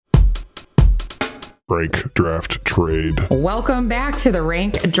Rank Draft Trade. Welcome back to the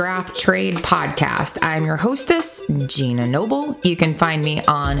Rank Draft Trade podcast. I'm your hostess, Gina Noble. You can find me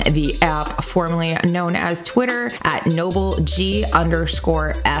on the app formerly known as Twitter at NobleG_FF.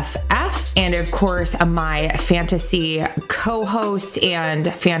 And of course, my fantasy co-host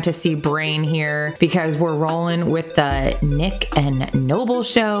and fantasy brain here, because we're rolling with the Nick and Noble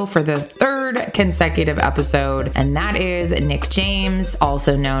show for the third consecutive episode. And that is Nick James,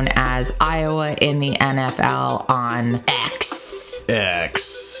 also known as Iowa in the NFL on X.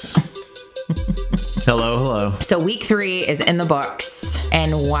 Hello. So week 3 is in the books.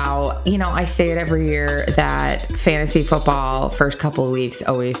 And wow, I say it every year that fantasy football first couple of weeks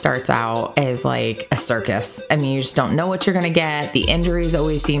always starts out as like a circus. I mean, you just don't know what you're going to get. The injuries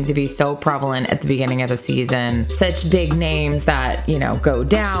always seem to be so prevalent at the beginning of the season. Such big names that, go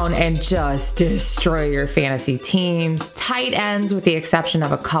down and just destroy your fantasy teams. Tight ends, with the exception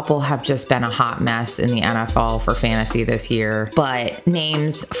of a couple, have just been a hot mess in the NFL for fantasy this year. But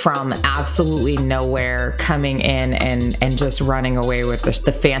names from absolutely nowhere coming in and just running away with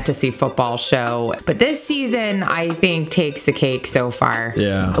the fantasy football show. But this season, I think, takes the cake so far.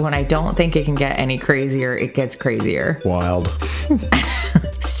 Yeah. When I don't think it can get any crazier, it gets crazier. Wild.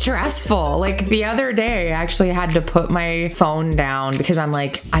 Stressful. Like the other day, I actually had to put my phone down because I'm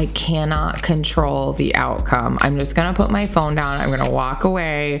like, I cannot control the outcome. I'm just going to put my phone down. I'm going to walk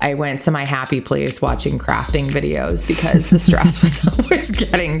away. I went to my happy place watching crafting videos because the stress was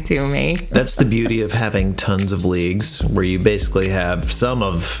getting to me. That's the beauty of having tons of leagues where you basically have some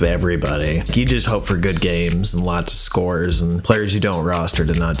of everybody. You just hope for good games and lots of scores and players you don't roster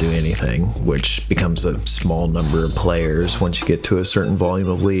to not do anything, which becomes a small number of players once you get to a certain volume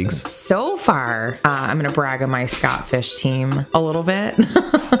of leagues. So far, I'm going to brag on my Scott Fish team a little bit.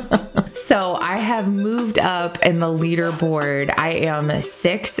 So I have moved up in the leaderboard. I am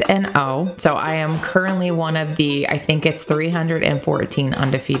 6-0. So I am currently one of the, I think it's 314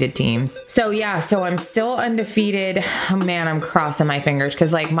 undefeated teams. So I'm still undefeated. Oh, man, I'm crossing my fingers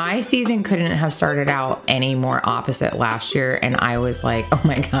because my season couldn't have started out any more opposite last year. And I was like, oh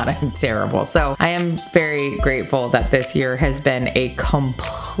my God, I'm terrible. So I am very grateful that this year has been a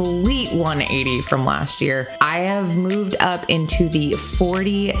complete 180 from last year. I have moved up into the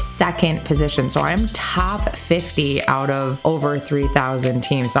 42nd position. So I'm top 50 out of over 3,000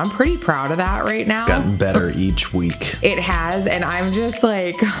 teams. So I'm pretty proud of that right now. It's gotten better each week. It has. And I'm just I'm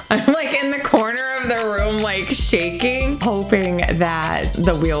in the corner of the room, shaking, hoping that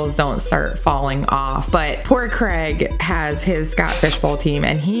the wheels don't start falling off. But poor Craig has his Scott Fishbowl team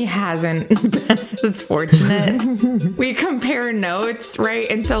and he hasn't been as fortunate. We compare notes, right?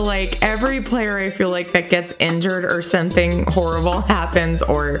 And so every player I feel like that gets injured or something horrible happens,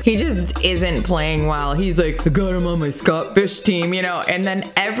 or he just isn't playing well. He's like, I got him on my Scott Fish team, and then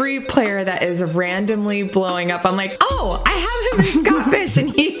every player that is randomly blowing up, I'm like, oh, I have him in Scott Fish. And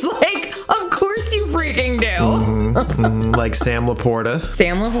he's like, of course you freaking do. Like Sam Laporta,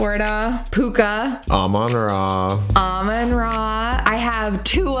 Puka, Amon-Ra. I have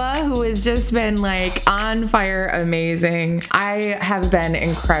Tua, who has just been on fire, amazing. I have been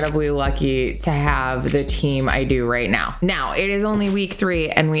incredibly lucky to have the team I do right now. Now, it is only week 3,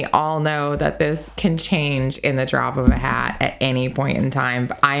 and we all know that this can change in the drop of a hat at any point in time.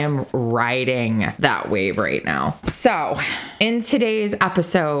 But I am riding that wave right now. So, in today's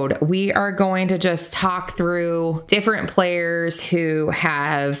episode, we are going to just talk through different players who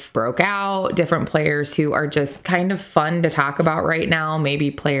have broke out, different players who are just kind of fun to talk about right now,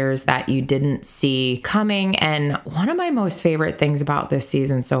 maybe players that you didn't see coming. And one of my most favorite things about this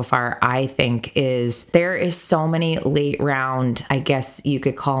season so far, I think, is there is so many late round, I guess you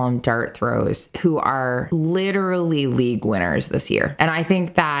could call them dart throws, who are literally league winners this year. And I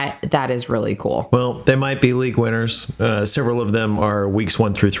think that is really cool. Well, they might be league winners. Several of them are weeks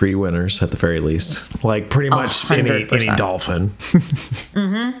 1 through 3 winners at the very least. Pretty much any Dolphin.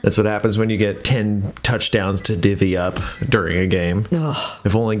 Mm-hmm. That's what happens when you get 10 touchdowns to divvy up during a game. Ugh.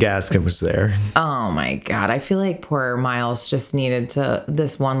 If only Gaskin was there. Oh my God. I feel like poor Miles just needed to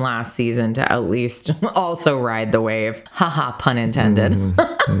this one last season to at least also ride the wave. Haha, pun intended.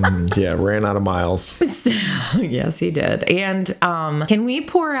 Yeah, ran out of miles. Yes, he did. And can we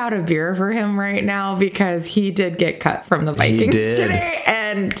pour out a beer for him right now? Because he did get cut from the Vikings today.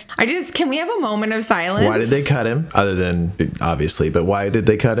 And can we have a moment of silence? Why did they cut him? Other than, obviously, but why did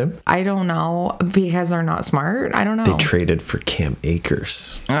they cut him? I don't know. Because they're not smart? I don't know. They traded for Cam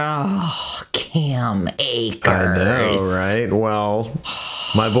Akers. Oh, Cam Akers. I know, right? Well,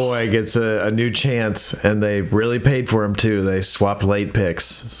 My boy gets a new chance, and they really paid for him too. They swapped late picks,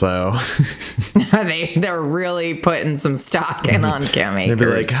 so they're really putting some stock in on Cam Akers. they'd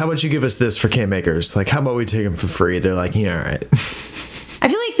be like, "How about you give us this for Cam Akers? Like, how about we take him for free?" They're like, "Yeah, all right." I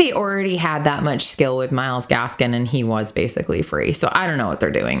feel like they already had that much skill with Myles Gaskin, and he was basically free. So I don't know what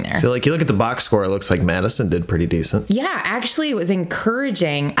they're doing there. So, like, you look at the box score, it looks like Madison did pretty decent. Yeah, actually, it was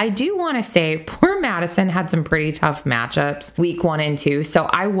encouraging. I do want to say poor Madison had some pretty tough matchups week 1 and 2. So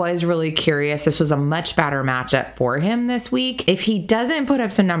I was really curious. This was a much better matchup for him this week. If he doesn't put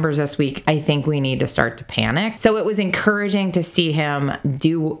up some numbers this week, I think we need to start to panic. So it was encouraging to see him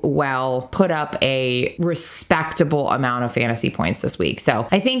do well, put up a respectable amount of fantasy points this week. So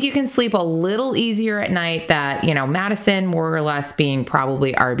I think you can sleep a little easier at night that, Madison more or less being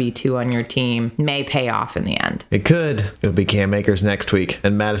probably RB2 on your team may pay off in the end. It could. It'll be Cam Akers next week.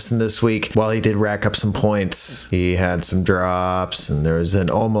 And Madison this week, while he did rack up some points, he had some drops and there was an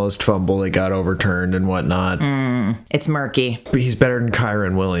almost fumble that got overturned and whatnot. It's murky. But he's better than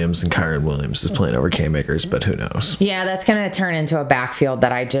Kyron Williams, and Kyron Williams is playing over Cam Akers, but who knows? Yeah, that's going to turn into a backfield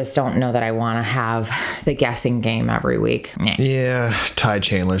that I just don't know that I want to have the guessing game every week. Yeah, Ty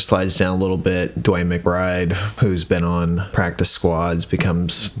Chandler slides down a little bit. Dwayne McBride, who's been on practice squads,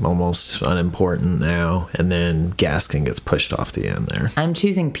 becomes almost unimportant now. And then Gaskin gets pushed off the end there. I'm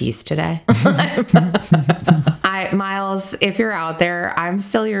choosing peace today. Myles, if you're out there, I'm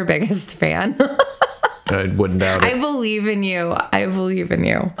still your biggest fan. I wouldn't doubt it. I believe in you. I believe in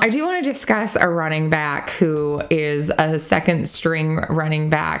you. I do want to discuss a running back who is a second string running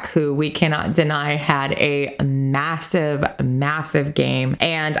back who we cannot deny had a massive game.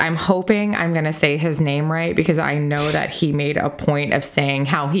 And I'm hoping I'm going to say his name right because I know that he made a point of saying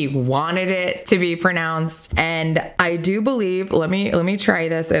how he wanted it to be pronounced. And I do believe, let me try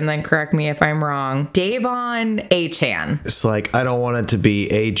this and then correct me if I'm wrong. De'Von Achane. It's like, I don't want it to be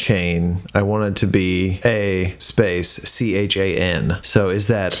a chain. I want it to be a space CHAN. So is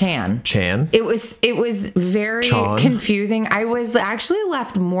that Chan? It was very Chan? confusing. I was actually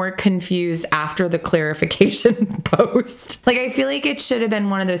left more confused after the clarification post. Like, I feel like it should have been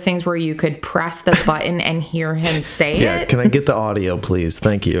one of those things where you could press the button and hear him say it. Yeah, can I get the audio, please?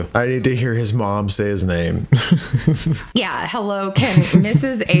 Thank you. I need to hear his mom say his name. Yeah, hello, can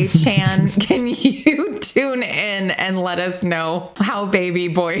Mrs. Achane, can you tune in and let us know how baby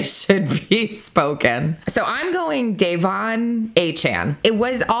boy should be spoken? So I'm going De'Von Achane. It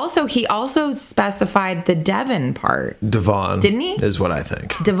was also, he also specified the Devon part. Devon. Didn't he? Is what I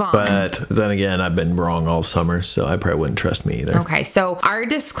think. Devon. But then again, I've been wrong all summer, so I probably wouldn't trust me either. Okay, so our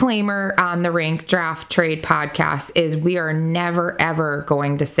disclaimer on the Rank Draft Trade podcast is we are never, ever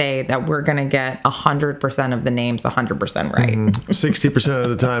going to say that we're going to get 100% of the names 100% right. 60% of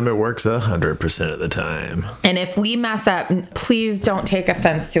the time, it works 100% of the time. And if we mess up, please don't take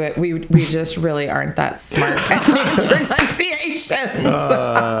offense to it. We just really aren't that smart at pronunciations.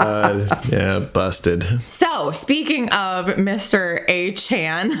 Yeah, busted. So, speaking of Mr.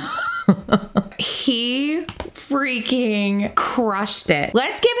 Achane, he freaking crushed it.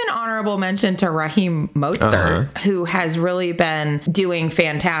 Let's give an honorable mention to Raheem Mostert, who has really been doing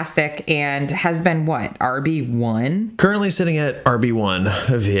fantastic and has been, RB1? Currently sitting at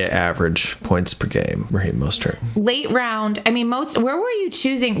RB1 via average points per game, Raheem Mostert. Late round, where were you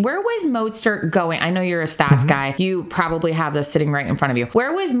choosing? Where was Mostert going? I know you're a stats guy. You probably have this sitting right in front of you.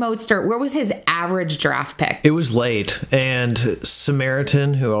 Where was Mostert? Where was his average draft pick? It was late, and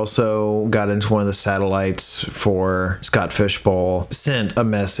Samaritan, who also got into one of the satellites for Scott Fishbowl, sent a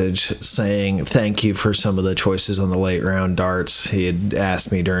message saying thank you for some of the choices on the late round darts. He had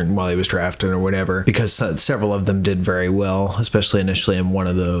asked me while he was drafting or whatever, because several of them did very well, especially initially, and one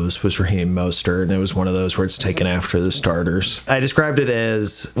of those was Raheem Mostert, and it was one of those where it's taken after the starters. I described it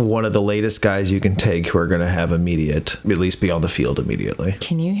as one of the latest guys you can take who are going to have at least be on the field immediately.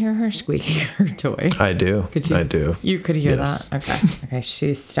 Can you hear her squeaking her toy? I do. I do. You could hear Yes. that? Okay,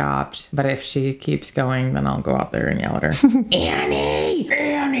 she stopped. But if she keeps going, then I'll go out there and yell at her.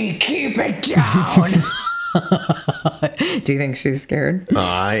 Annie, keep it down. Do you think she's scared?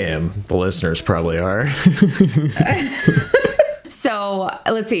 I am. The listeners probably are. So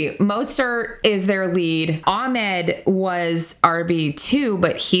let's see. Mostert is their lead. Ahmed was RB2,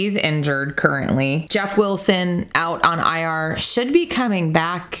 but he's injured currently. Jeff Wilson out on IR, should be coming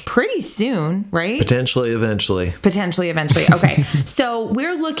back pretty soon, right? Potentially, eventually. Okay. So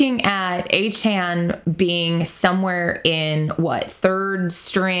we're looking at Achane being somewhere in third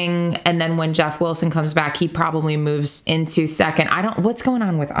string. And then when Jeff Wilson comes back, he probably moves into second. What's going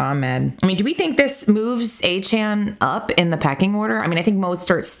on with Ahmed? Do we think this moves Achane up in the pecking order? there. I mean, I think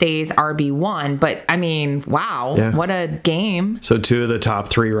Mostert stays RB1, but I mean, wow, what a game. So 2 of the top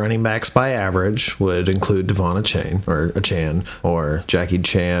 3 running backs by average would include Devon Achane or Jackie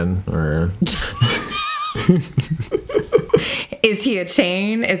Chan or... Is he a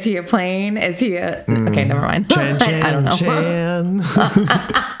chain? Is he a plane? Is he a... Okay, never mind. Chan, I don't know. Chan.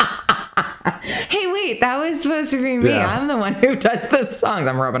 Hey, wait, that was supposed to be me. Yeah. I'm the one who does the songs.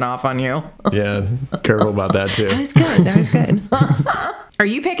 I'm rubbing off on you. Yeah, careful about that too. That was good. Are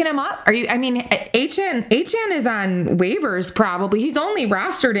you picking him up? Achan is on waivers probably. He's only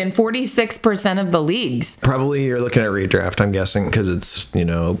rostered in 46% of the leagues. Probably you're looking at redraft, I'm guessing, because it's,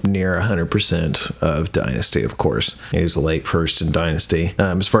 near 100% of Dynasty, of course. He's a late first in Dynasty.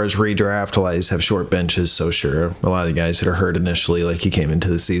 As far as redraft, a lot of these have short benches, so sure. A lot of the guys that are hurt initially, like he came into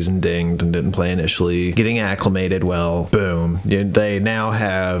the season dinged and didn't play initially, getting acclimated, well, boom. They now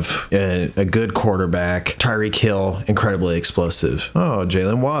have a good quarterback. Tyreek Hill, incredibly explosive. Oh,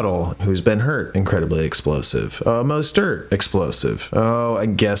 Jalen Waddle, who's been hurt, incredibly explosive. Mostert, explosive. Oh,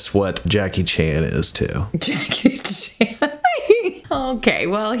 and guess what Jackie Chan is too. Jackie Chan. Okay,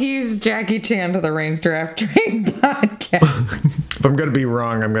 well, he's Jackie Chan to the Rank Draft Trade podcast. If I'm gonna be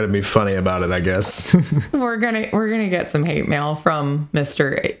wrong, I'm gonna be funny about it, I guess. We're gonna get some hate mail from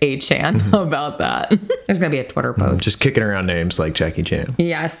Mr. Achan about that. There's gonna be a Twitter post. Just kicking around names like Jackie Chan.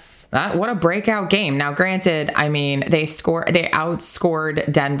 Yes. What a breakout game. Now, granted, I mean, they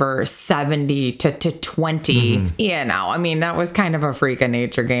outscored Denver 70-20. I mean, that was kind of a freak of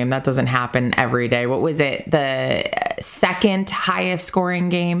nature game. That doesn't happen every day. What was it? The second highest scoring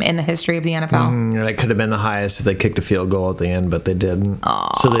game in the history of the NFL? It could have been the highest if they kicked a field goal at the end, but they didn't.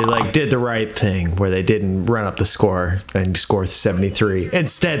 So they did the right thing where they didn't run up the score and score 73.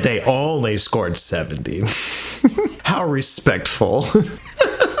 Instead, they only scored 70. How respectful.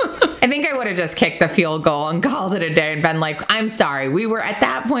 I think I would have just kicked the field goal and called it a day and been like, I'm sorry. We were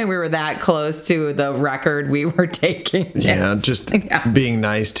that close to the record we were taking. Yeah, being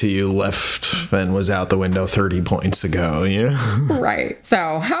nice to you left and was out the window 30 points ago. Yeah. Right.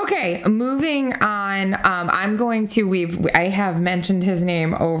 So, okay, moving on. I have mentioned his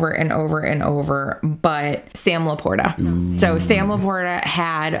name over and over and over, but Sam Laporta. So Sam Laporta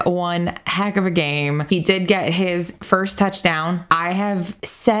had one heck of a game. He did get his first touchdown. I have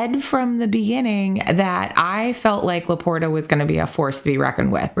said from the beginning that I felt like Laporta was going to be a force to be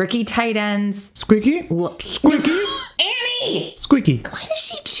reckoned with. Rookie tight ends. Squeaky? Squeaky? Annie! Squeaky. Why does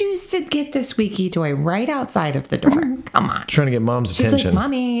she choose to get the squeaky toy right outside of the door? Come on. Trying to get mom's She's attention. like,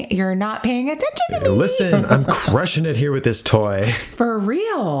 Mommy, you're not paying attention to me. Listen, I'm crushing it here with this toy. For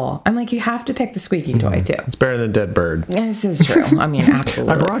real. I'm like, you have to pick the squeaky toy too. It's better than a dead bird. This is true. I mean,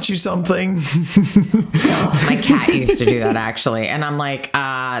 absolutely. I brought you something. My cat used to do that actually. And I'm like,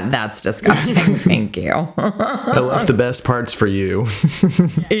 that's disgusting. Thank you. I left the best parts for you.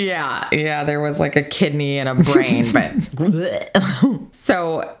 Yeah. There was like a kidney and a brain, but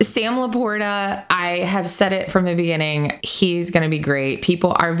so Sam Laporta, I have said it from the beginning. He's going to be great.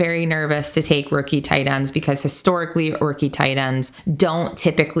 People are very nervous to take rookie tight ends because historically rookie tight ends don't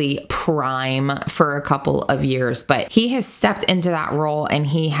typically prime for a couple of years, but he has stepped into that role and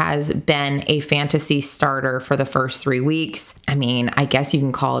he has been a fantasy starter for the first 3 weeks. I mean, I guess you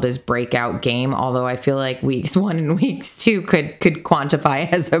can call it his breakout game, although I feel like weeks 1 and weeks 2 could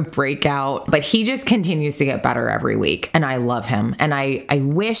quantify as a breakout, but he just continues to get better every week and I love him. And I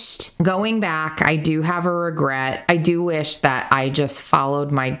wished, going back, I do have a regret. I do wish that I just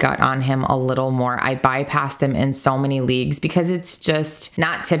followed my gut on him a little more. I bypassed him in so many leagues because it's just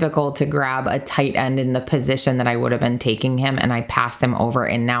not typical to grab a tight end in the position that I would have been taking him, and I passed him over,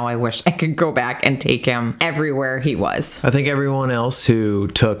 and now I wish I could go back and take him everywhere he was. I think everyone else who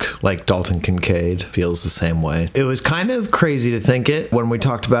took like Dalton Kincaid feels the same way. It was kind of crazy to think it when we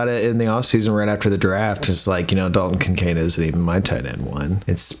talked about it in the offseason right after the draft. It's like, Dalton Kincaid isn't even my tight end one.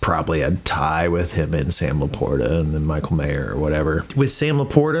 It's probably a tie with him and Sam Laporta and then Michael Mayer or whatever. With Sam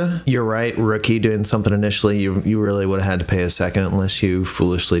Laporta, you're right, rookie doing something initially, you really would have had to pay a second unless you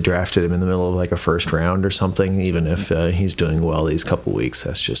foolishly drafted him in the middle of like a first round or something, even if he's doing well these couple weeks.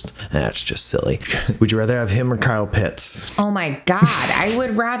 That's just silly. Would you rather have him or Kyle Pitts? Oh my God. I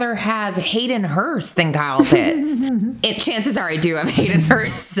would rather have Hayden Hurst than Kyle Pitts. Chances are I do have Hayden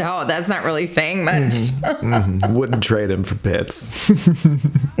Hurst, so that's not really saying much. Wouldn't trade him for Pitts.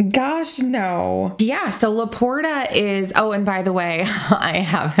 Gosh, no. Yeah, so Laporta is, and by the way, I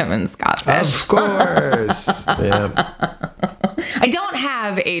have him in Scott Fish. Of course. Yep. I don't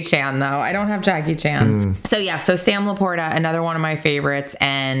have A-Chan, though. I don't have Jackie Chan. So Sam Laporta, another one of my favorites.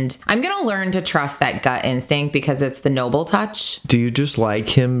 And I'm going to learn to trust that gut instinct because it's the noble touch. Do you just like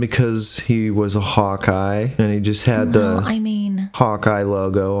him because he was a Hawkeye and he just had the Hawkeye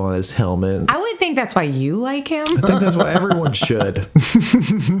logo on his helmet? I would think that's why you like him. I think that's why everyone should.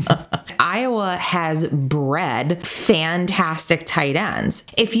 Iowa has bred fantastic tight ends.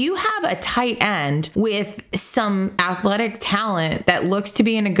 If you have a tight end with some athletic talent that looks to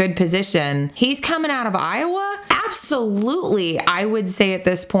be in a good position, he's coming out of Iowa. Absolutely, I would say at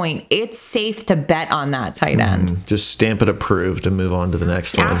this point, it's safe to bet on that tight end. Just stamp it approved and move on to the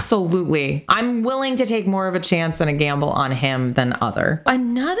next one. Absolutely. I'm willing to take more of a chance and a gamble on him than other.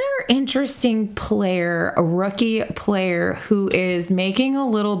 Another interesting player, a rookie player who is making a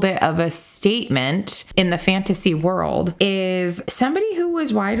little bit of a statement in the fantasy world is somebody who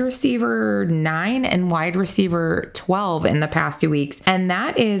was wide receiver 9 and wide receiver 12 in the past 2 weeks, and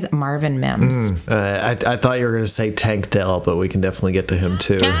that is Marvin Mims. I thought you were going to say Tank Dell, but we can definitely get to him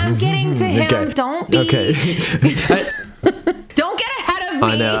too. I'm getting to him. Okay. Don't be. Okay. Don't get ahead of me.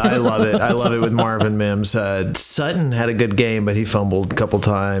 I know. I love it. I love it with Marvin Mims. Sutton had a good game, but he fumbled a couple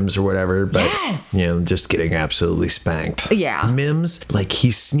times or whatever. But, yes. Just getting absolutely spanked. Yeah. Mims,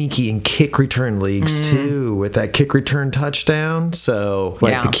 he's sneaky in kick return leagues too, with that kick return touchdown. So,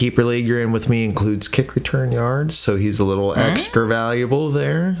 the keeper league you're in with me includes kick return yards. So he's a little extra valuable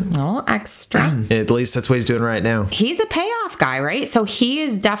there. A little extra. At least that's what he's doing right now. He's a payoff guy, right? So he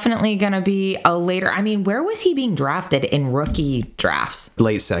is definitely going to be a later. I mean, where was he being drafted in rookie drafts?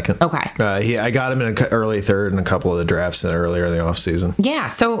 Late second. Okay. I got him in an early third in a couple of the drafts earlier in the offseason. Yeah.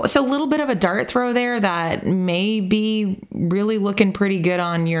 So a little bit of a dart throw there that may be really looking pretty good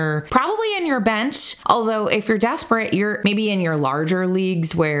on probably in your bench. Although if you're desperate, you're maybe in your larger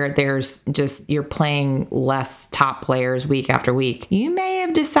leagues where you're playing less top players week after week. You may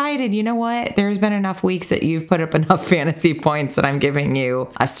have decided, you know what? There's been enough weeks that you've put up enough fantasy points that I'm giving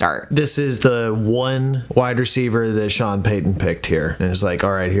you a start. This is the one wide receiver that Sean Payton picked here. And it's like,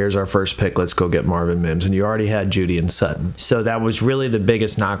 all right, here's our first pick. Let's go get Marvin Mims. And you already had Judy and Sutton. So that was really the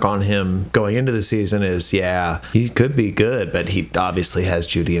biggest knock on him going into the season is, he could be good, but he obviously has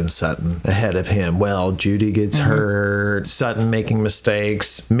Judy and Sutton ahead of him. Well, Judy gets hurt, Sutton making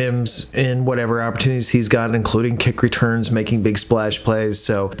mistakes, Mims in whatever opportunities he's gotten, including kick returns, making big splash plays.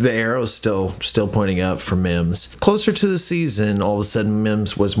 So the arrow's still pointing up for Mims. Closer to the season, all of a sudden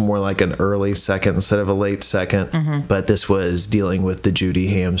Mims was more like an early second instead of a late second. But this was dealing with the Judy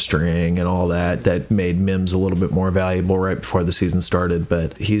hamstring and all that made Mims a little bit more valuable right before the season started.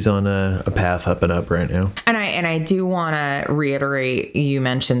 But he's on a path up and up right now. And I do want to reiterate, you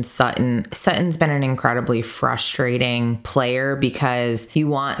mentioned Sutton. Sutton's been an incredibly frustrating player because you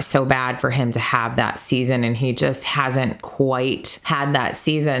want so bad for him to have that season, and he just hasn't quite had that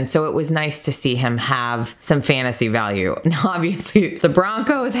season. So it was nice to see him have some fantasy value. Now, obviously, the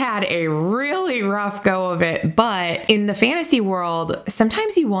Broncos had a really rough go of it, but in the fantasy world,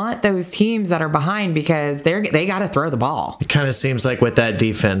 sometimes you want those teams that are behind because they got to throw the ball. It kind of seems like with that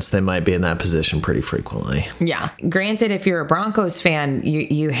defense, they might be in that position pretty frequently. Yeah. Granted, if you're a Broncos fan,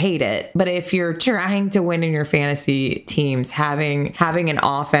 you hate it. But if you're trying to win in your fantasy teams, having an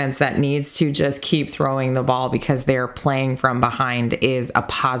offense that needs to just keep throwing the ball because they're playing from behind is a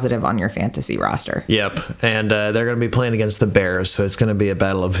positive on your fantasy roster. Yep. And they're going to be playing against the Bears, so it's going to be a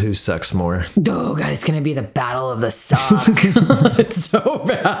battle of who sucks more. Oh, God, it's going to be the battle of the suck. It's so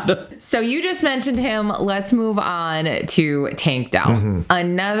bad. So you just mentioned him. Let's move on to Tank Dell.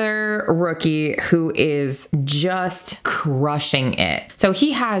 Another rookie who is just crushing it. So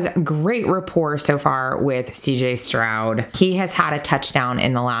he has great rapport so far with CJ Stroud. He has had a touchdown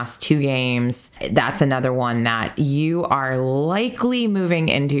in the last 2 games. That's another one that you are likely moving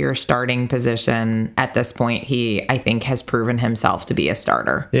into your starting position at this point. He, I think, has proven himself to be a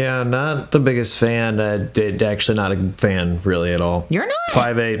starter. Yeah, not the biggest fan. Actually not a fan really at all. You're not?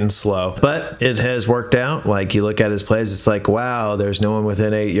 5'8" and slow. But it has worked out. Like, you look at his plays, it's like, wow, there's no one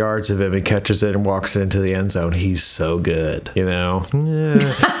within 8 yards of him. He catches it and walks it into the end zone. He's so good, Yeah.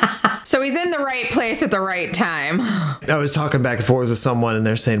 So he's in the right place at the right time. I was talking back and forth with someone, and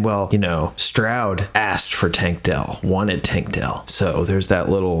they're saying, well, Stroud asked for Tank Dell, wanted Tank Dell. So there's that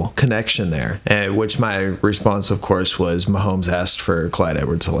little connection there. And which my response, of course, was Mahomes asked for Clyde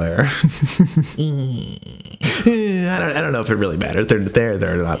Edwards-Helaire. I don't know if it really matters. They're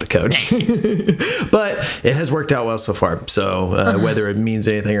not the coach. But it has worked out well so far. So whether it means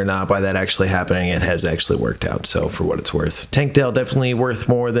anything or not by that actually happening, it has actually worked out. So for what it's worth. Tank Dell definitely worth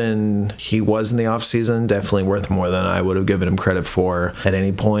more than than he was in the offseason. Definitely worth more than I would have given him credit for at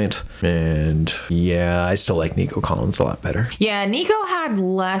any point. And yeah, I still like Nico Collins a lot better. Yeah, Nico had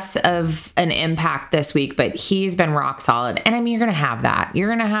less of an impact this week, but he's been rock solid. And I mean, you're going to have that. You're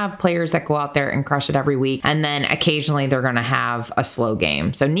going to have players that go out there and crush it every week. And then occasionally they're going to have a slow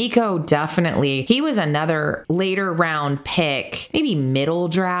game. So Nico definitely, he was another later round pick, maybe middle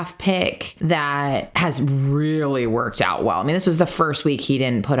draft pick that has really worked out well. I mean, this was the first week he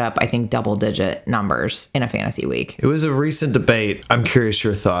didn't put up, I think, double-digit numbers in a fantasy week. It was a recent debate. I'm curious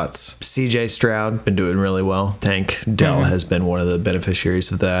your thoughts. CJ Stroud, been doing really well. Tank Dell has been one of the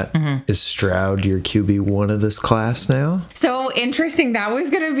beneficiaries of that. Is Stroud your QB1 of this class now? So interesting. That was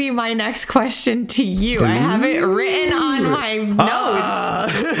going to be my next question to you. I have it written on my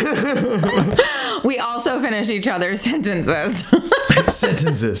notes. We also finish each other's sentences.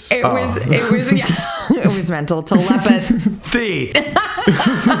 Sentences. It was mental telepathy.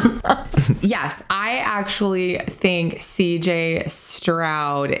 Yes, I actually think CJ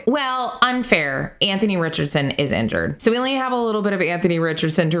Stroud, well, unfair. Anthony Richardson is injured. So we only have a little bit of Anthony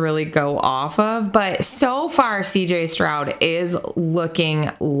Richardson to really go off of. But so far, CJ Stroud is looking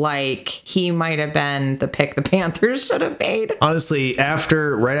like he might have been the pick the Panthers should have made. Honestly,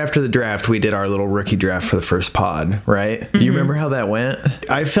 right after the draft, we did our little rookie draft for the first pod, right? Do you remember how that went?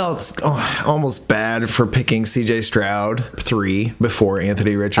 I felt almost bad for picking CJ Stroud 3 before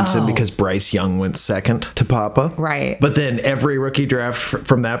Anthony Richardson because Bryce Young went second to Papa. Right. But then every rookie draft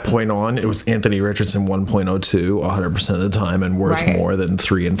from that point on, it was Anthony Richardson 1.02 100% of the time and worth more than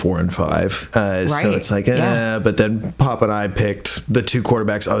 3 and 4 and 5. So it's like, but then Papa and I picked the 2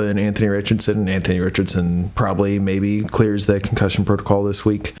 quarterbacks other than Anthony Richardson. And Anthony Richardson probably maybe clears the concussion protocol this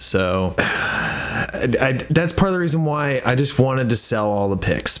week. So that's part of the reason why I just wanted to sell all the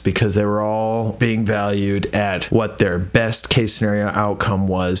picks, because they were all being valued at what their best case scenario outcome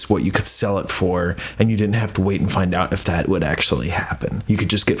was, what you could sell it for, and you didn't have to wait and find out if that would actually happen. You could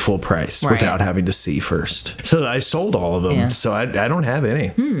just get full price without having to see first. So I sold all of them. Yeah. So I don't have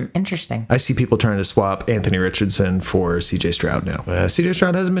any. Interesting. I see people trying to swap Anthony Richardson for CJ Stroud now. CJ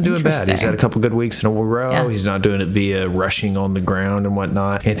Stroud hasn't been doing bad. He's had a couple good weeks in a row. Yeah. He's not doing it via rushing on the ground and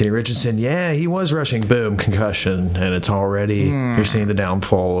whatnot. Anthony Richardson, he was rushing, boom, concussion, and it's already, you're seeing the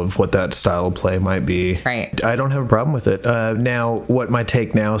downfall of what that style of play might be. Right. I don't have a problem with it. Now, what my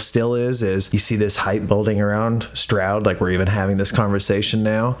take now still is you see this hype building around Stroud, like we're even having this conversation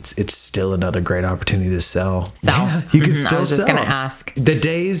now. It's still another great opportunity to sell. Yeah, you can still I was just going to ask. The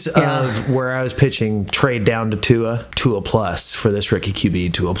days of where I was pitching trade down to Tua plus for this rookie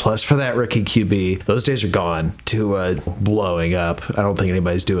QB, Tua plus for that rookie QB, those days are gone. Tua blowing up. I don't think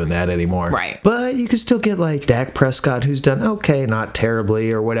anybody's doing that anymore. Right. But you can still get like Dak Prescott, who's done okay, not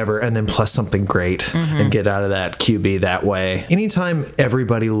terribly or whatever, and then plus something great and get out of that QB that way. Anytime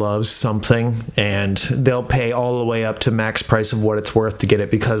everybody loves something and they'll pay all the way up to max price of what it's worth to get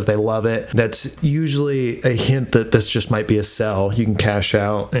it because they love it, that's usually a hint that this just might be a sell. You can cash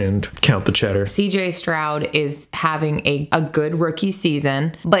out and count the cheddar. CJ Stroud is having a good rookie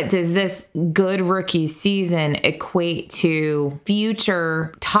season, but does this good rookie season equate to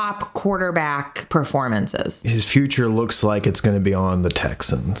future top quarterback performances? His future looks like it's going to be on the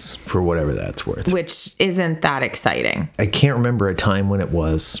Texans for whatever that's worth. Which isn't that exciting. I can't remember a time when it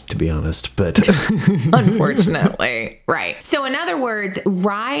was, to be honest, but unfortunately. Right. So in other words,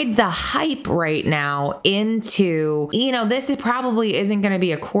 ride the hype right now into, this probably isn't going to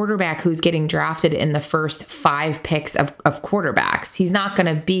be a quarterback who's getting drafted in the first 5 picks of quarterbacks. He's not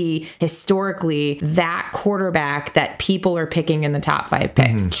going to be historically that quarterback that people are picking in the top 5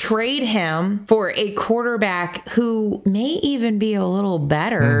 picks. Trade him for a quarterback who may even be a little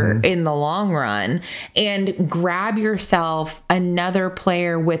better in the long run, and grab yourself another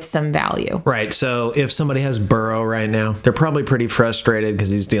player with some value. Right. So if somebody has Burrow right now, they're probably pretty frustrated because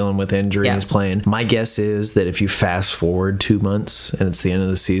he's dealing with injury and he's playing. My guess is that if you fast forward 2 months and it's the end of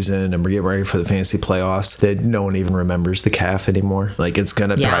the season and we're getting ready for the fantasy playoffs, that no one even remembers the calf anymore. Like, it's going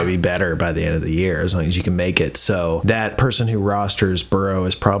to probably be better by the end of the year as long as you can make it. So that person who rosters Burrow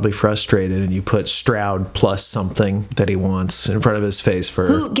is probably frustrated, and you put Stroud plus something that he wants in front of his face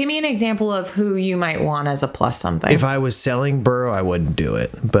for... Give me an example of who you might want as a plus something. If I was selling Burrow, I wouldn't do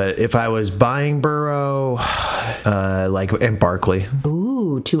it. But if I was buying Burrow, and Barkley. Ooh.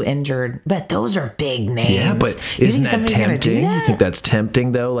 2 injured, but those are big names. Yeah, but You isn't think that somebody's gonna do tempting? that? You think that's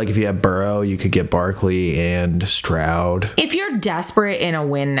tempting, though? Like, if you have Burrow, you could get Barkley and Stroud. If you're desperate in a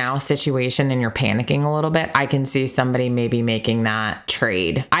win now situation and you're panicking a little bit, I can see somebody maybe making that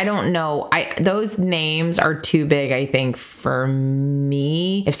trade. I don't know. Those names are too big, I think, for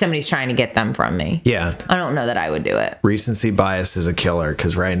me. If somebody's trying to get them from me, Yeah. I don't know that I would do it. Recency bias is a killer,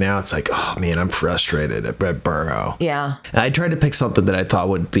 because right now it's like, oh man, I'm frustrated at Burrow. Yeah. I tried to pick something that I thought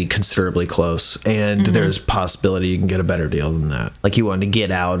would be considerably close, and there's a possibility you can get a better deal than that. Like, you wanted to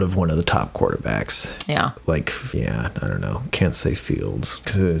get out of one of the top quarterbacks. Yeah. Like, yeah, I don't know. Can't say Fields,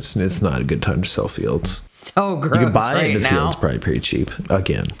 because it's not a good time to sell Fields. So gross You can buy right into now. Fields probably pretty cheap.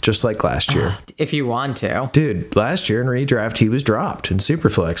 Again, just like last year. If you want to. Dude, last year in redraft, he was dropped in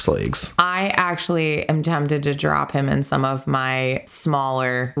Superflex leagues. I actually am tempted to drop him in some of my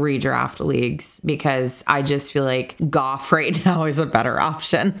smaller redraft leagues because I just feel like Goff right now is a better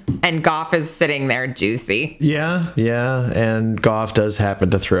option. And Goff is sitting there juicy. Yeah. And Goff does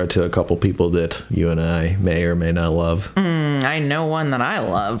happen to throw to a couple people that you and I may or may not love. I know one that I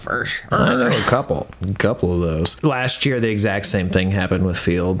love for sure. I know a couple of those. Last year, the exact same thing happened with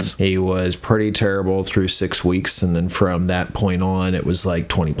Fields. He was pretty terrible through 6 weeks, and then from that point on, it was like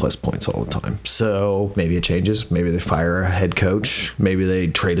 20 plus points all the time. So maybe it changes. Maybe they fire a head coach. Maybe they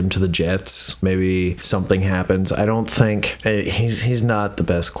trade him to the Jets. Maybe something happens. I don't think he's not the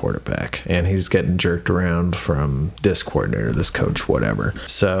best quarterback, and he's getting jerked around from this coordinator, this coach, whatever.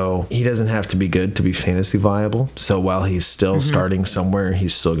 So he doesn't have to be good to be fantasy viable. So while he's still starting somewhere,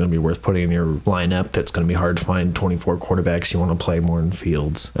 he's still going to be worth putting in your lineup. That's going to be hard to find 24 quarterbacks you want to play more in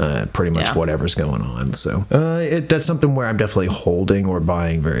Fields. Pretty much whatever's going on. So that's something where I'm definitely holding or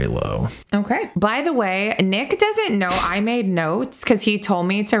buying very low. Okay. By the way, Nick doesn't know I made notes because he told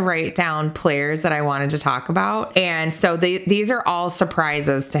me to write down players that I wanted to talk about. And so these are all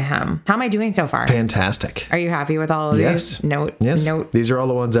surprises to him. How am I doing so far? Fantastic. Are you happy with all of Yes. these? Yes. Note. These are all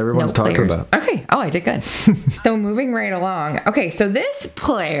the ones everyone's talking players. about. Okay. Oh, I did good. So moving right along. Okay. So this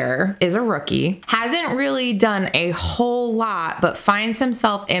player is a rookie, hasn't really done a whole lot, but finds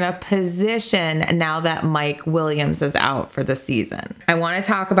himself in a position now that Mike Williams is out for the season. I want to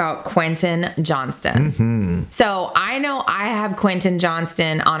talk about Quentin Johnston. So I know I have Quentin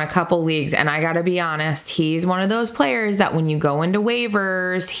Johnston on a couple leagues, and I got to be honest, he's one of those players that when you go into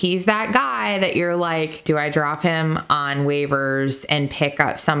waivers, he's that guy that you're like, do I drop him on waivers and pick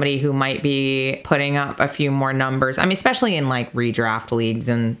up somebody who might be putting up a few more numbers? I mean, especially in like redraft leagues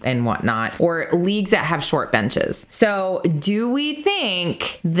and whatnot, or leagues that have short benches. So do we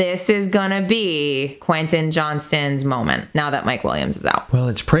think this is going to be Quentin Johnston's moment now that Mike Williams is out? Well,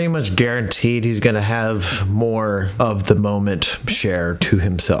 it's pretty much guaranteed he's going to have more of the moment share to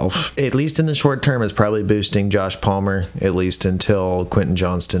himself. At least in the short term, it's probably boosting Josh Palmer, at least until Quentin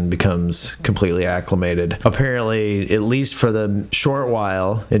Johnston becomes completely acclimated. Apparently, at least for the short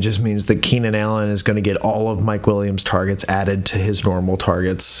while, it just means that Keenan Allen is going to get all of Mike Williams' targets added to his normal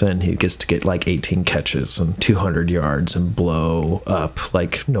targets, and he gets to get like 18 catches and 200 yards and blow up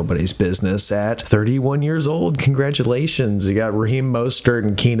like nobody's business at 31 years old. Congratulations. You got Raheem Mostert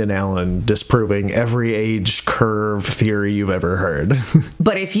and Keenan Allen disproving every age curve theory you've ever heard.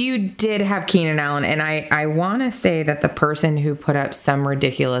 But if you did have Keenan Allen, and I want to say that the person who put up some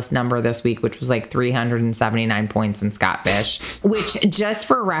ridiculous number this week, which was like 379 points in Scott Fish, which just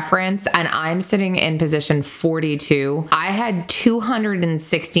for reference, and I'm sitting in position 42, I had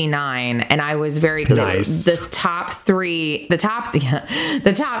 269, and I was very close. Nice. The top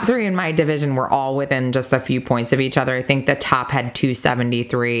three in my division were all within just a few points of each other. I think the top had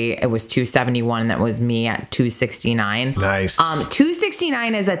 273. It was 271. That was me at 269. Nice.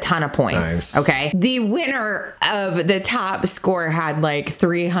 269 is a ton of points. Nice. Okay. The winner of the top score had like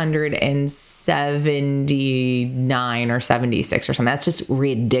 379 or 76 or something. That's just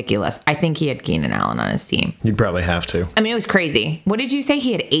ridiculous. I think he had Keenan Allen on his team. You'd probably have to. I mean, it was crazy. What did you say?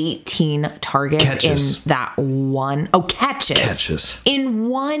 He had 18 targets Catches. in that one. Oh, catches. Catches. In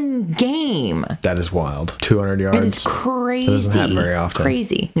one game. That is wild. 200 yards. It is crazy. That doesn't happen very often.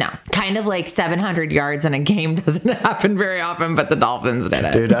 Crazy. No. Kind of like 700 yards in a game doesn't happen very often, but the Dolphins did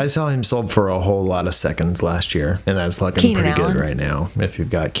it. Dude, I saw him sold for a whole lot of seconds last year, and that's looking Keenan pretty Allen. good right now if you've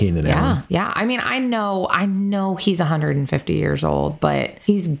got Keenan Allen. Yeah. I mean, I know he's 150 years old, but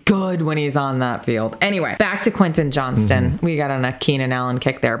he's good when he's on that field. Anyway, back to Quentin Johnston. We got on a Keenan Allen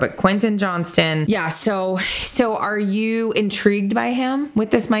kick there, but Quentin Johnston. Yeah. So are you intrigued by him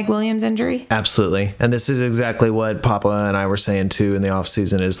with this Mike Williams injury? Absolutely. And this is exactly what Papa and I were saying too in the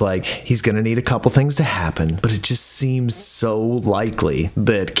offseason is like, he's going to need a couple things to happen, but it just seems so likely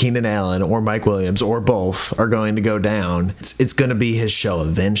that Keenan Allen or Mike Williams or both are going to go down. It's going to be his show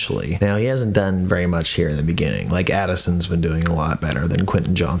eventually. Now, he hasn't done very much here in the beginning. Like, Addison's been doing a lot better than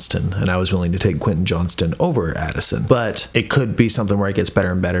Quentin Johnston, and I was willing to take Quentin Johnston over Addison. But it could be something where it gets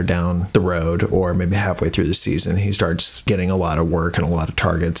better and better down the road, or maybe halfway through the season, he starts getting a lot of work and a lot of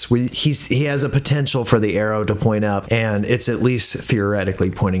targets. He has a potential for the arrow to point up, and it's at least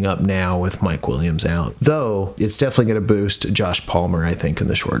theoretically pointing up now with Mike Williams out. Though, it's definitely going to boost Josh Palmer, I think, in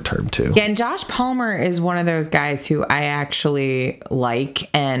the short term, too. Yeah, and Josh Palmer is one of those guys who I actually like,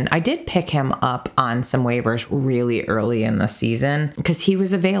 and I did pick him up on some waivers really early in the season because he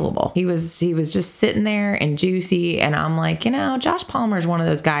was available. He was just sitting there and juicy, and I'm like, Josh Palmer is one of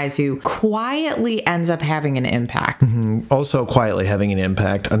those guys who quietly ends up having an impact. Also quietly having an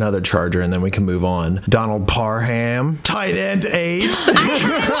impact, another Charger, and then we can move on. Donald Parham, tight end 8. I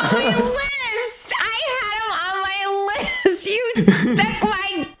had him on my list. You took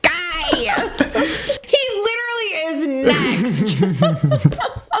my guy. He literally is next.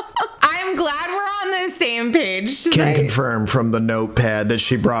 I'm glad we're on the same page tonight. Can confirm from the notepad that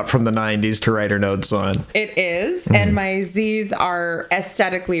she brought from the 90s to write her notes on. It is, and my Z's are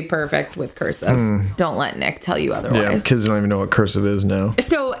aesthetically perfect with cursive. Don't let Nick tell you otherwise. Yeah, kids don't even know what cursive is now.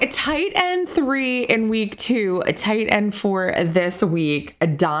 So a tight end 3 in week 2, a tight end 4 this week,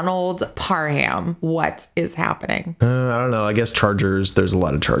 Donald Parham. What is happening? I don't know. I guess Chargers, there's a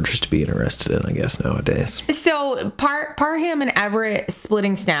lot of Chargers to be interested in, I guess, nowadays. So Parham and Everett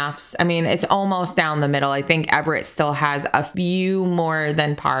splitting snaps. I mean, it's almost down the middle. I think Everett still has a few more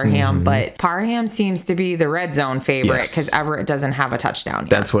than Parham, but Parham seems to be the red zone favorite because Everett doesn't have a touchdown yet.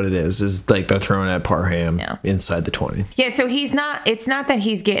 That's what it is like they're throwing at Parham inside the 20. Yeah, so it's not that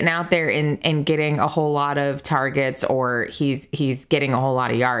he's getting out there and getting a whole lot of targets or he's getting a whole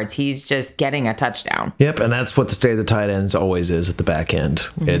lot of yards. He's just getting a touchdown. Yep, and that's what the state of the tight ends always is at the back end.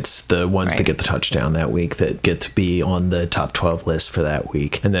 It's the ones that get the touchdown that week that get to be on the top 12 list for that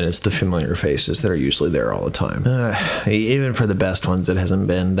week. And then it's the familiar faces that are usually there all the time. Even for the best ones, it hasn't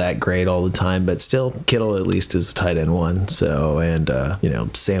been that great all the time, but still, Kittle at least is a tight end 1. So, and,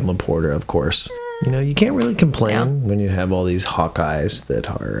 Sam Laporta, of course. You can't really complain when you have all these Hawkeyes that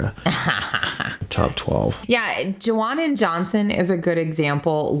are top 12. Yeah, Juwan Johnson is a good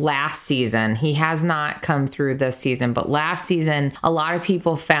example. Last season, he has not come through this season, but last season, a lot of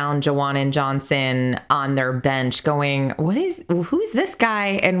people found Juwan Johnson on their bench going, who's this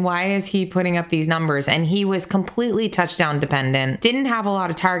guy and why is he putting up these numbers? And he was completely touchdown dependent, didn't have a lot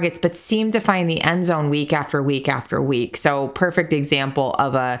of targets, but seemed to find the end zone week after week after week. So perfect example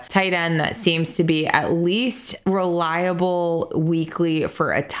of a tight end that seems to be at least reliable weekly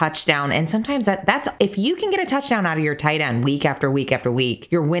for a touchdown. And sometimes that's if you can get a touchdown out of your tight end week after week after week,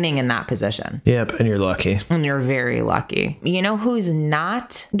 you're winning in that position. Yep, and you're lucky. And you're very lucky. You know who's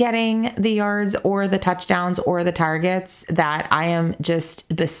not getting the yards or the touchdowns or the targets that I am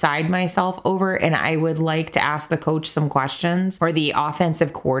just beside myself over, and I would like to ask the coach some questions, or the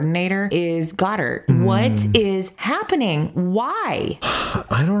offensive coordinator, is Goddard. What is happening? Why?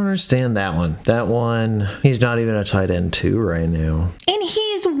 I don't understand that one. That one, he's not even a tight end 2 right now. And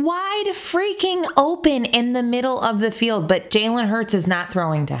he's wide freaking open in the middle of the field, but Jalen Hurts is not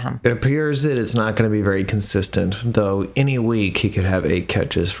throwing to him. It appears that it's not going to be very consistent, though any week he could have 8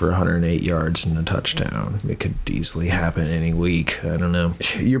 catches for 108 yards and a touchdown. It could easily happen any week. I don't know.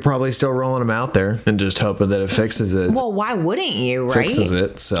 You're probably still rolling him out there and just hoping that it fixes it. Well, why wouldn't you, right? Fixes it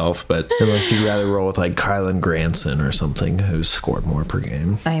itself, but unless you'd rather roll with like Kylan Granson or something who's scored more per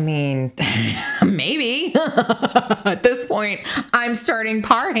game. I mean, maybe. At this point, I'm starting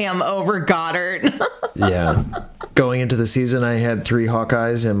Parham over Goddard. Yeah. Going into the season, I had 3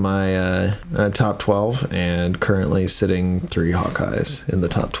 Hawkeyes in my top 12, and currently sitting 3 Hawkeyes in the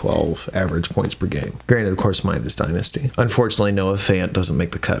top 12 average points per game. Granted, of course, mine is Dynasty. Unfortunately, Noah Fant doesn't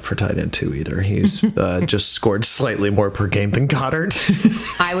make the cut for tight end 2 either. He's just scored slightly more per game than Goddard.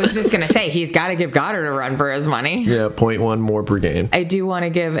 I was just going to say, he's got to give Goddard a run for his money. Yeah, 0.1 more per game. I do want to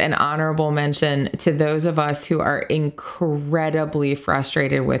give an honorable mention to those of us who are incredibly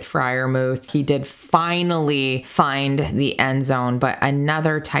frustrated with Freiermuth. He did finally find the end zone, but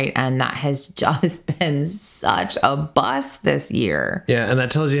another tight end that has just been such a bust this year. Yeah, and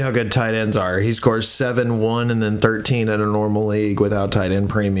that tells you how good tight ends are. He scores 7, 1, and then 13 in a normal league without tight end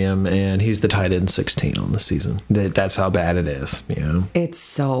premium, and he's the tight end 16 on the season. That's how bad it is, you know? It's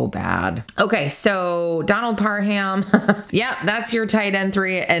so bad. Okay, so Donald Parham. Yeah, that's your tight end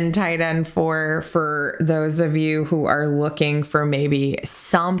 3 and tight end 4 for those of you who are looking for maybe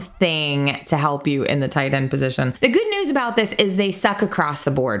something to help you in the tight end position. The good news about this is they suck across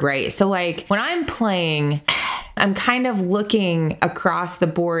the board, right? So like when I'm playing, I'm kind of looking across the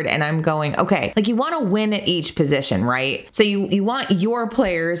board and I'm going, okay, like you want to win at each position, right? So you want your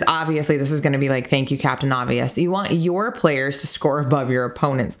players, obviously this is going to be like, thank you, Captain Obvious. You want your players to score above your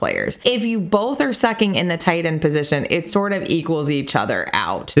opponent's players. If you both are sucking in the tight end position, it sort of equals each other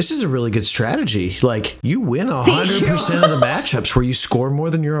out. This is a really good strategy. Like you win 100% of the matchups where you score more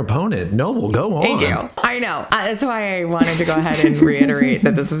than your opponent. Noble, go on. Thank you. I know. That's why I wanted to go ahead and reiterate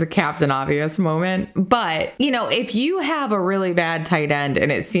that this was a Captain Obvious moment. But, you know, if you have a really bad tight end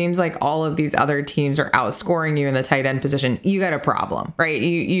and it seems like all of these other teams are outscoring you in the tight end position, you got a problem, right?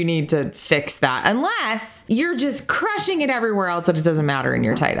 You need to fix that unless you're just crushing it everywhere else that it doesn't matter in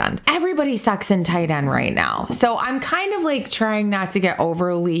your tight end. Everybody sucks in tight end right now. So I'm kind of like trying not to get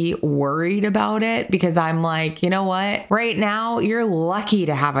overly worried about it because I'm like, you know what? Right now, you're lucky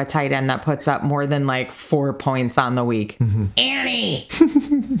to have a tight end that puts up more than like 4 points on the week. Annie!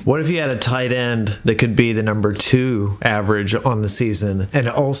 What if you had a tight end that could be the number 2 average on the season and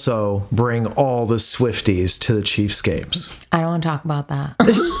also bring all the Swifties to the Chiefs games? I don't want to talk about that.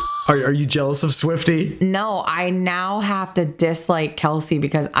 Are you jealous of Swifty? No, I now have to dislike Kelsey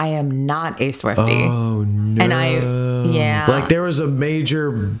because I am not a Swiftie. Oh, no. And yeah. Like there was a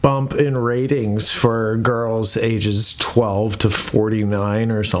major bump in ratings for girls ages 12 to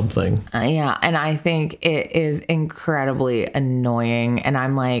 49 or something. Yeah, and I think it is incredibly annoying. And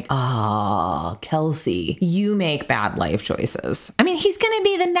I'm like, oh, Kelsey, you make bad life choices. I mean, he's going to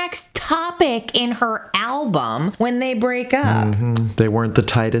be the next topic in her album when they break up. Mm-hmm. They weren't the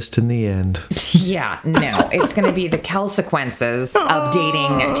tightest in the end. Yeah, no, it's going to be the consequences of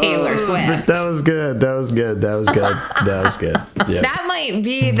dating Taylor Swift. That was good. That was good. That was good. That was good. Yeah. That might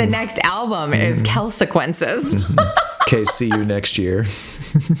be the next album is Consequences. Okay, see you next year.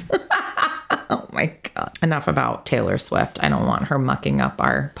 Oh my God. Enough about Taylor Swift. I don't want her mucking up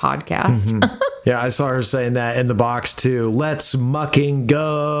our podcast. Yeah, I saw her saying that in the box too. Let's mucking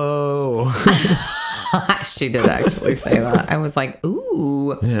go. She did actually say that. I was like,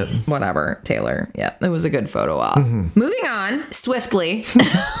 ooh, Yeah. whatever, Taylor. Yeah, it was a good photo op. Moving on swiftly.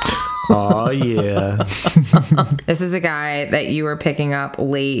 Oh, yeah. This is a guy that you were picking up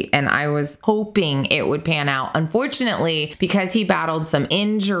late, and I was hoping it would pan out. Unfortunately, because he battled some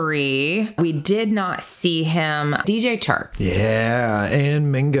injury, we did not see him. DJ Chark. Yeah,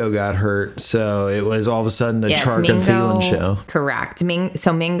 and Mingo got hurt, so it was all of a sudden the Chark and Thielen show. Correct.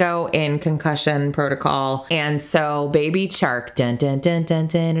 So Mingo in concussion protocol, and so Baby Chark. Dun dun dun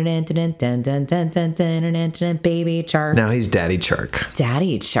dun dun dun dun dun dun dun dun dun dun. Baby Chark. Now he's Daddy Chark.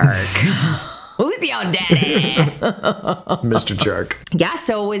 Daddy Chark. Who's your daddy? Mr. Chark. Yeah,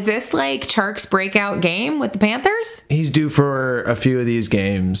 so was this like Chark's breakout game with the Panthers? He's due for a few of these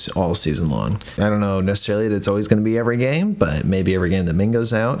games all season long. I don't know necessarily that it's always going to be every game, but maybe every game that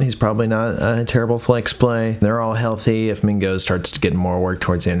Mingo's out, he's probably not a terrible flex play. They're all healthy. If Mingo starts to get more work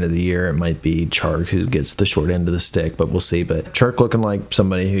towards the end of the year, it might be Chark who gets the short end of the stick, but we'll see. But Chark looking like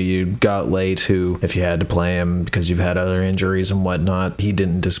somebody who you got late, who if you had to play him because you've had other injuries and whatnot, he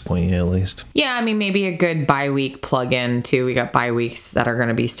didn't disappoint you at least. Yeah, I mean, maybe a good bye-week plug-in, too. We got bye weeks that are going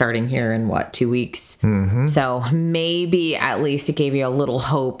to be starting here in, 2 weeks? Mm-hmm. So maybe at least it gave you a little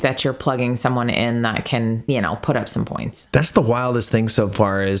hope that you're plugging someone in that can, put up some points. That's the wildest thing so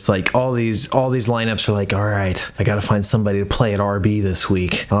far is like all these lineups are like, all right, I got to find somebody to play at RB this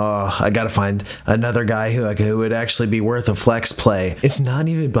week. Oh, I got to find another guy who would actually be worth a flex play. It's not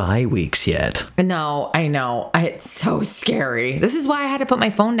even bye weeks yet. No, I know. It's so scary. This is why I had to put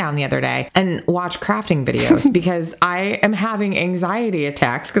my phone down the other day and watch crafting videos because I am having anxiety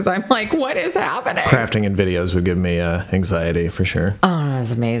attacks because I'm like, what is happening? Crafting and videos would give me anxiety for sure. Oh,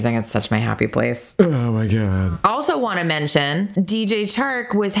 it's amazing. It's such my happy place. Oh my God. Also want to mention DJ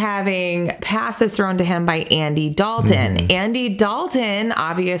Chark was having passes thrown to him by Andy Dalton. Andy Dalton,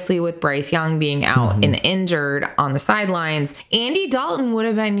 obviously with Bryce Young being out and injured on the sidelines, Andy Dalton would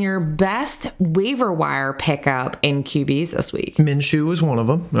have been your best waiver wire pickup in QBs this week. Minshew was one of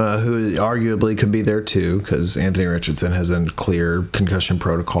them, who arguably could be there too because Anthony Richardson has a clear concussion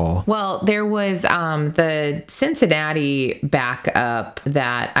protocol. Well, there was the Cincinnati backup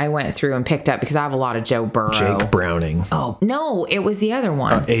that I went through and picked up because I have a lot of Joe Burrow. Jake Browning. Oh, no, it was the other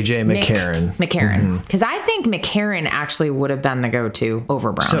one. AJ McCarron. McCarron. Because I think McCarron actually would have been the go-to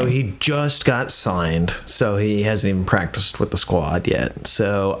over Browning. So he just got signed, so he hasn't even practiced with the squad yet.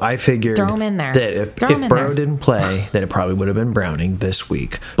 So I figured throw him in there. That if Burrow didn't play, then it probably would have been Browning this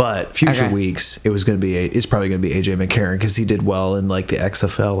week. But future weeks, weeks, it's probably going to be AJ McCarron because he did well in like the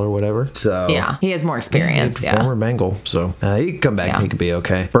XFL or whatever. So yeah, he has more experience. Former Bengal, so he can come back and he could be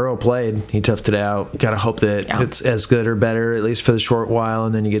okay. Burrow played, he toughed it out. Gotta hope that it's as good or better, at least for the short while,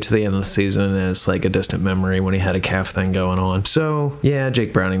 and then you get to the end of the season and it's like a distant memory when he had a calf thing going on. So yeah,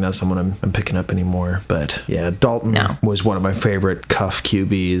 Jake Browning, not someone I'm picking up anymore. But yeah, Dalton was one of my favorite cuff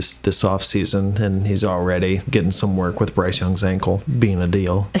QBs this offseason, and he's already getting some work with Bryce Young's ankle being a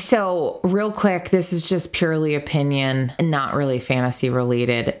deal. So real quick, this is just purely opinion, not really fantasy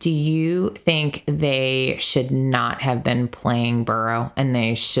related. Do you think they should not have been playing Burrow and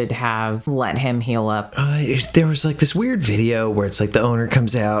they should have let him heal up? There was like this weird video where it's like the owner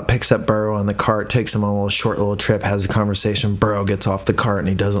comes out, picks up Burrow on the cart, takes him on a little short little trip, has a conversation. Burrow gets off the cart and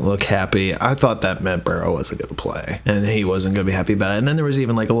he doesn't look happy. I thought that meant Burrow wasn't going to play and he wasn't going to be happy about it. And then there was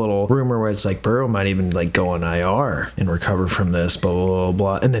even like a little rumor where it's like Burrow might even like go on IR and recover from this, blah, blah, blah,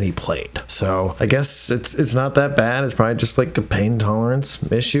 blah. And then he played. So I guess it's not that bad. It's probably just like a pain tolerance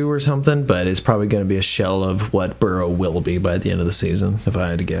issue or something, but it's probably going to be a shell of what Burrow will be by the end of the season, if I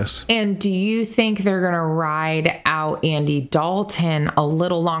had to guess. And do you think they're going to ride out Andy Dalton a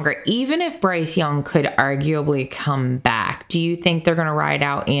little longer, even if Bryce Young could arguably come back? Do you think they're going to ride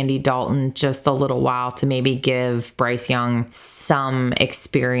out Andy Dalton just a little while to maybe give Bryce Young some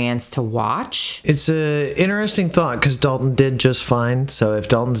experience to watch? It's an interesting thought because Dalton did just fine. So if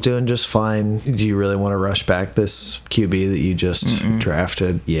Dalton's doing just fine, do you really want to rush back this QB that you just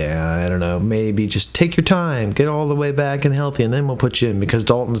drafted? Yeah, I don't know. Maybe just take your time, get all the way back and healthy, and then we'll put you in because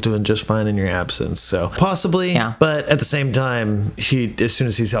Dalton's doing just fine in your absence. So possibly, but at the same time, as soon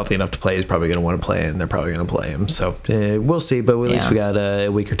as he's healthy enough to play, he's probably going to want to play, and they're probably going to play him. So we'll see, but at least we got a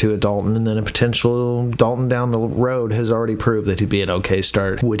week or two of Dalton, and then a potential Dalton down the road has already proved that he'd be an okay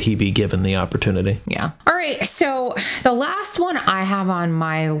start. Would he be given the opportunity? Yeah. All right. So the last one I have on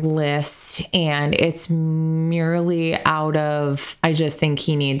my list, and it's merely out of, I just think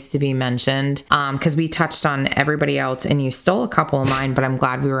he needs to be mentioned because we touched on everybody else and you stole a couple of mine, but I'm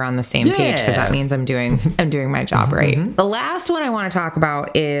glad we were on the same page because that means I'm doing my job right. The last one I want to talk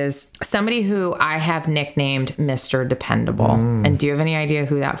about is somebody who I have nicknamed Mr. Dependable. And do you have any idea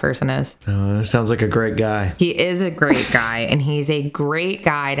who that person is? Sounds like a great guy. He is a great guy, and he's a great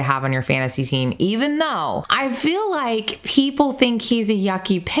guy to have on your fantasy team, even though I feel like people think he's a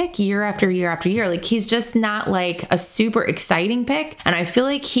yucky pick year after year after year. Like, he's just not like a super exciting pick, and I feel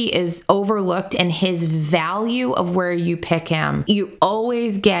like he is overlooked, and his value of where you pick him, you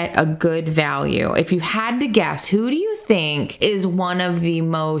always get a good value. If you had to guess, who do you think is one of the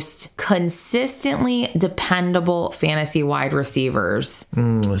most consistently dependable fantasy wide receivers?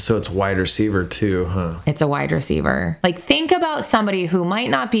 So it's wide receiver too, huh? It's a wide receiver. Like, think about somebody who might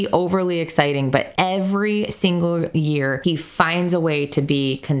not be overly exciting, but every single year he finds a way to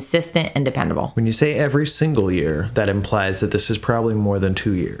be consistent and dependable. When you say every single year, that implies that this is probably more than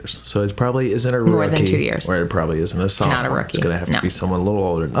 2 years. So it probably isn't a rookie. More than 2 years. Or it probably isn't a sophomore. Not a rookie. It's going to have to be someone a little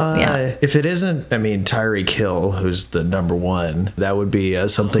older. If it isn't, Tyreek Hill, who's the number one, that would be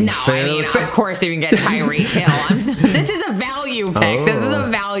something fair. Of course you can get Tyreek Hill. This is a value pick. This is a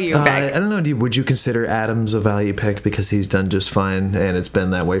value pick. I don't know. Would you consider Adams a value pick because he's done just fine and it's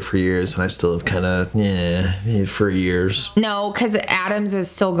been that way for years, and I still have kind of for years? No, because Adams is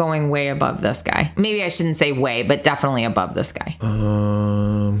still going way above this guy. Maybe I shouldn't say way, but definitely above this guy.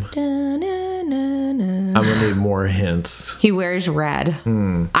 I'm gonna need more hints. He wears red.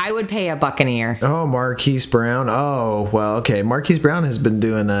 I would pay a Buccaneer. Oh, Marquise Brown. Oh, well, okay. Marquise Brown has been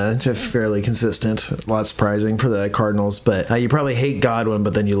doing fairly consistent. A lot surprising for the Cardinals, but you probably hate Godwin,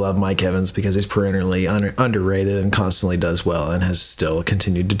 but then you love Mike Evans because he's perennially underrated and constantly does well and has still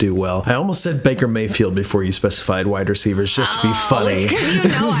continued to do well. I almost said Baker Mayfield before you specified wide receivers just to be funny. It's because you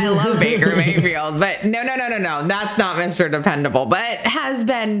know I love Baker Mayfield, but no. That's not Mr. Dependable, but has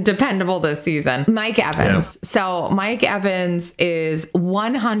been dependable this season. Mike Evans. Yeah. So Mike Evans is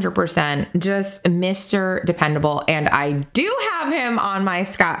 100% just Mr. Dependable, and I do have him on my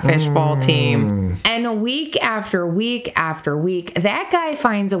Scott Fishbowl team. And week after week after week, that guy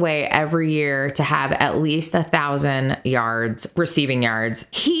finds a way every year to have at least 1,000 yards, receiving yards.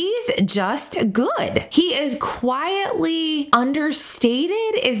 He's just good. He is quietly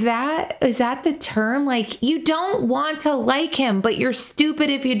understated. Is that the term? Like, you don't want to like him, but you're stupid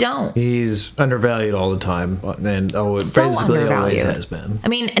if you don't. He's undervalued all all the time. And it So basically always undervalued. has been. I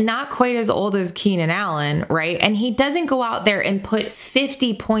mean, not quite as old as Keenan Allen, right? And he doesn't go out there and put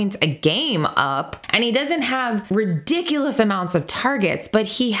 50 points a game up, and he doesn't have ridiculous amounts of targets, but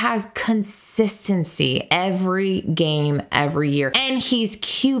he has consistency every game, every year, and he's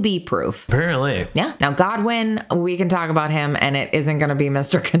QB proof. Apparently. Yeah. Now, Godwin, we can talk about him, and it isn't going to be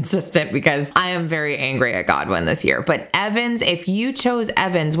Mr. Consistent because I am very angry at Godwin this year. But Evans, if you chose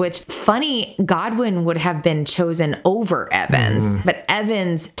Evans, which funny, Godwin would have been chosen over Evans, but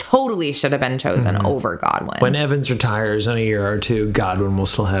Evans totally should have been chosen over Godwin. When Evans retires in a year or two, Godwin will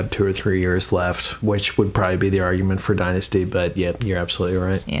still have 2 or 3 years left, which would probably be the argument for Dynasty. But yep, you're absolutely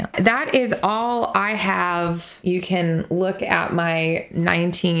right. Yeah. That is all I have. You can look at my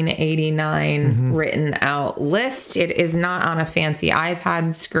 1989 written out list. It is not on a fancy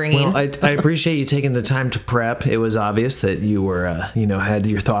iPad screen. Well, I appreciate you taking the time to prep. It was obvious that you were, had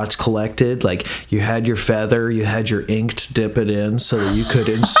your thoughts collected. Like you had your feather, you had your ink to dip it in so that you could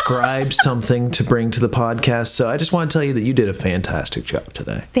inscribe something to bring to the podcast. So I just want to tell you that you did a fantastic job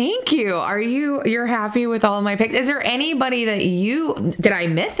today. Thank you. You're happy with all of my picks? Is there anybody that did I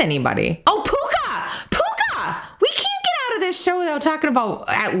miss anybody? Oh, Puka! We can't get out of this show without talking about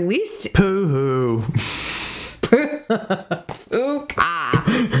at least Pooh-hoo. Puka.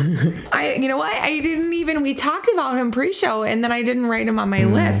 You know what? We talked about him pre-show and then I didn't write him on my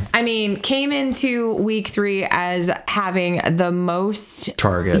list. I mean, came into week 3 as having the most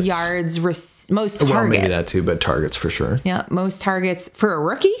Targets. yards most targets. Well, maybe that too, but targets for sure. Yeah, most targets for a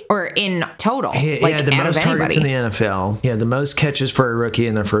rookie or in total? He had the most targets in the NFL. He had the most catches for a rookie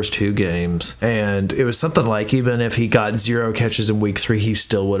in their first 2 games. And it was something like even if he got 0 catches in week 3, he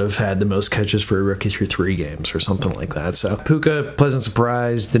still would have had the most catches for a rookie through 3 games or something like that. So Puka, pleasant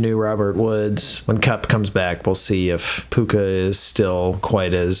surprise, the new Robert Woods. When Kupp comes back, we'll see if Puka is still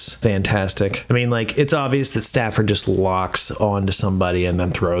quite as fantastic. I mean, like, it's obvious that Stafford just locks onto somebody and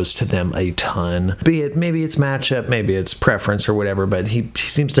then throws to them a ton. Be it maybe it's matchup, maybe it's preference or whatever, but he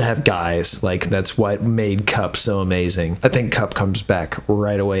seems to have guys. Like, that's what made Kupp so amazing. I think Kupp comes back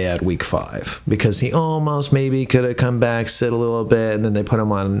right away at week 5 because he almost maybe could have come back, sit a little bit, and then they put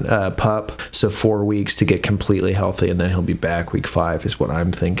him on PUP. So 4 weeks to get completely healthy, and then he'll be back week 5 is what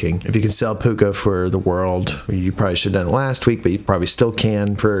I'm thinking. If you can sell Puka for the world, you probably should have done it last week, but you probably still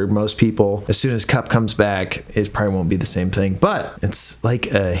can for most people. As soon as Kupp comes back, it probably won't be the same thing, but it's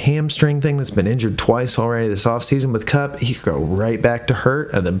like a hamstring thing that's been injured twice already this offseason with Kupp. He could go right back to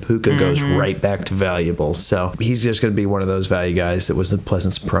hurt, and then Puka goes right back to valuable. So he's just going to be one of those value guys that was a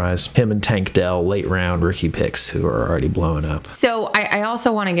pleasant surprise. Him and Tank Dell, late round rookie picks who are already blowing up. So I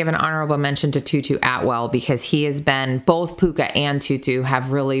also want to give an honorable mention to Tutu Atwell because he has been, both Puka and Tutu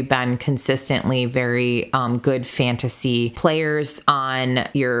have really been consistently very good fantasy players on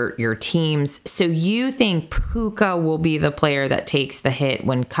your teams. So you think Puka will be the player that takes the hit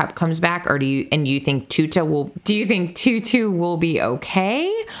when Kupp comes back, or do you think Tutu will be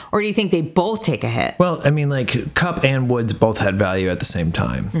okay, or do you think they both take a hit? Well, I mean, like, Kupp and Woods both had value at the same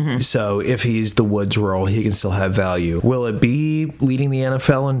time. So if he's the Woods role, he can still have value. Will it be leading the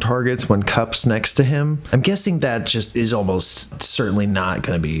NFL in targets when Kupp's next to him? I'm guessing that just is almost certainly not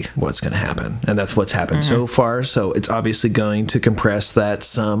going to be what's going to happen. And that's what's happened so far. So it's obviously going to compress that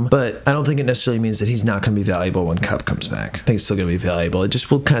some, but I don't think it necessarily means that he's not going to be valuable when Kupp comes back. I think it's still going to be valuable. It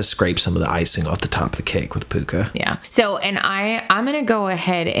just will kind of scrape some of the icing off the top of the cake with Puka. Yeah. So, and I'm going to go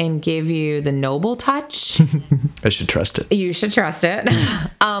ahead and give you the noble touch. I should trust it. You should trust it.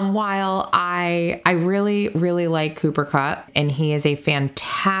 While I really, really like Cooper Kupp, and he is a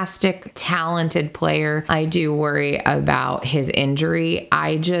fantastic, talented player, I do worry about his injury.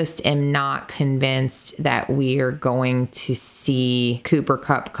 I just am not convinced that we are going to see Cooper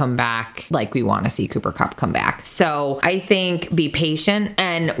Kupp come back like we want to see Cooper Kupp come back. So I think be patient,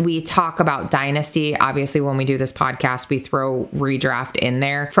 and we talk about dynasty. Obviously, when we do this podcast, we throw redraft in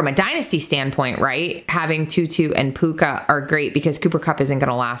there. From a dynasty standpoint, right? Having Tutu and Puka are great because Cooper Kupp isn't going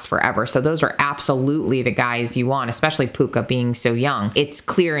to last forever. So those are absolutely the guys you want, especially Puka being so young. It's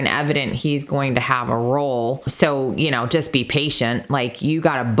clear and evident he's going to have a role. So, just be patient. Like, you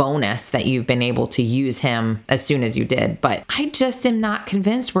got a bonus that you've been able to use him as soon as you did. But I just am not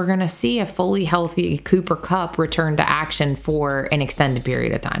convinced we're going to see a fully healthy Cooper Kupp return to action for an extended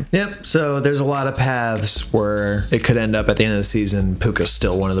period of time. Yep. So there's a lot of paths where it could end up at the end of the season. Puka's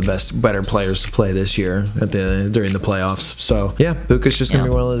still one of the better players to play this year during the playoffs. So yeah, Puka's just going to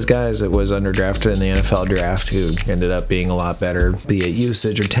be one of those guys that was underdrafted in the NFL draft who ended up being a lot better, be it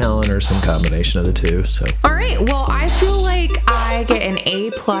usage or talent or some combination of the two. So all right. Well, I feel like I I get an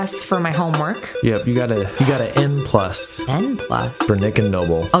A+ for my homework. Yep, you got a N+. N+ for Nick and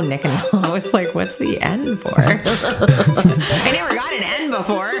Noble. Oh, Nick and Noble. I was like, what's the N for? I never got an N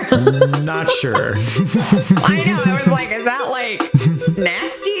before. Not sure. I know. I was like, is that like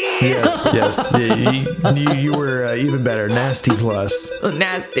nasty? Yes. You were even better. Nasty+.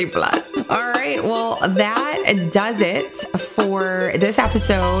 Nasty+. All right. Well, that does it for this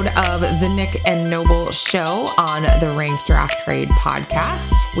episode of the Nick and Noble Show on the Ranked Draft Trade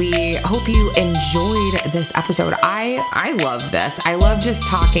podcast. We hope you enjoyed this episode. I love this. I love just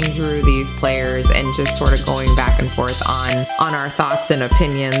talking through these players and just sort of going back and forth on our thoughts and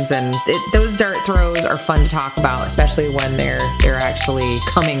opinions. And those dart throws are fun to talk about, especially when they're actually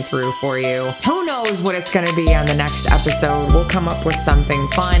coming through for you. Who knows what it's going to be on the next episode? We'll come up with something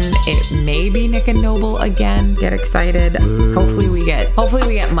fun. It may be Nick and Noble again. Get excited. Hopefully we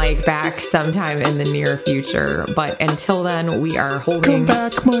get Mike back sometime in the near future. But until then, we are holding. Come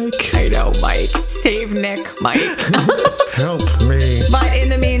back, Mike. I know, Mike. Save Nick, Mike. Help me. But in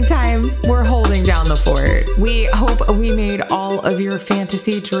the meantime, we're holding down the fort. We hope we made all of your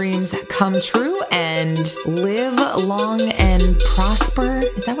fantasy dreams come true and live long and prosper.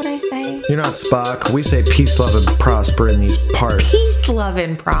 Is that what I say? You're not Spock. We say peace, love, and prosper in these parts. Peace, love,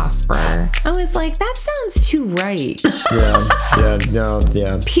 and prosper. I was like, that sounds too right.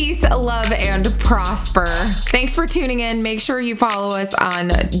 Yeah. Peace, love, and prosper. Thanks for tuning in. Make sure you follow us on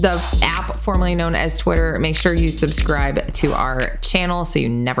the app formerly known as Twitter. Make sure you subscribe to our channel so you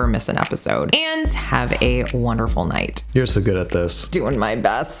never miss an episode. And have a wonderful night. You're so good at this. Doing my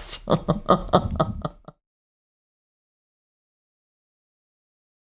best.